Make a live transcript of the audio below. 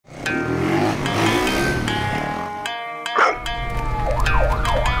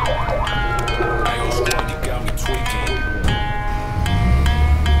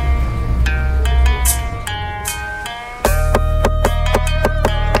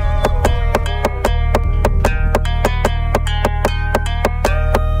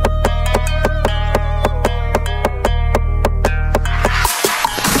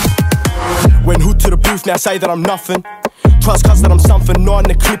now say that I'm nothing. Trust cuz that I'm something, not in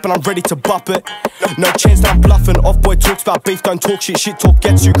the clip and I'm ready to bop it. No chance that I'm bluffing, off-boy talks about beef, don't talk shit, shit talk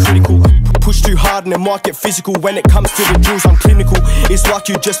gets you critical. Push too hard and it might get physical, when it comes to the drills I'm clinical. It's like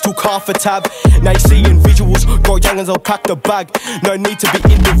you just took half a tab, now you see in visuals, got youngins I'll pack the bag. No need to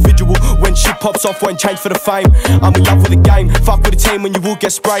be individual, when shit pops off won't change for the fame. I'm in love with the game, fuck with the team when you will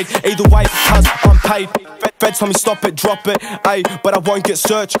get sprayed. Either way, cuz I'm paid. Feds tell me stop it, drop it, ayy, but I won't get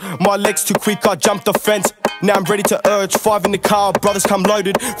searched. My legs too quick, I jumped the fence. Now I'm ready to urge, 5 in the car, brothers come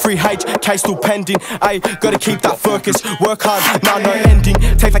loaded. 3H, case still pending, ayy, gotta keep that focus. Work hard, now no ending.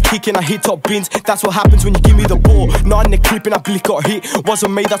 Take that kick and I hit top bins, that's what happens when you give me the ball. 9 in the clip and I blick got hit,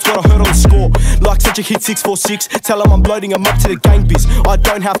 wasn't me, that's what I heard on the score. Like such a hit 646, tell him I'm loading him up to the gang biz. I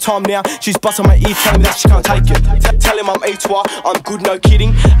don't have time now, she's busting my ear, telling me that she can't take it. Tell him I'm A2R, I'm good, no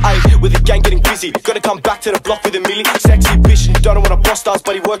kidding. Ayy, with the gang getting busy, gotta come back to the block with a milli. Sexy bitch, and don't know what a boss does,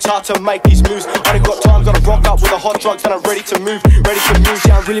 but he works hard to make these moves. I ain't got time, gotta rock up with the hot drugs and I'm ready to move,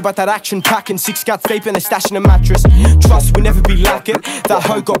 yeah, I'm really about that action packing. 6 Cicat vape and a stash in a mattress. Trust will never be lacking, that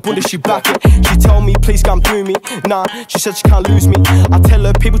hoe got bunda, she back it. She told me, please come through me, nah, she said she can't lose me. I tell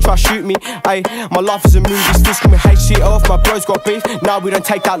her, people try shoot me, ayy, my life is a movie. Still screaming HCO if my bros got beef, nah, we don't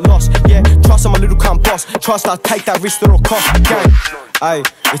take that loss. Yeah, trust I'm a little cunt boss, trust I take that risk that it'll cost. Gang, ayy,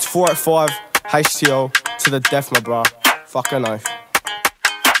 it's 4 at 5, HTO to the death, my bro, fuck a knife.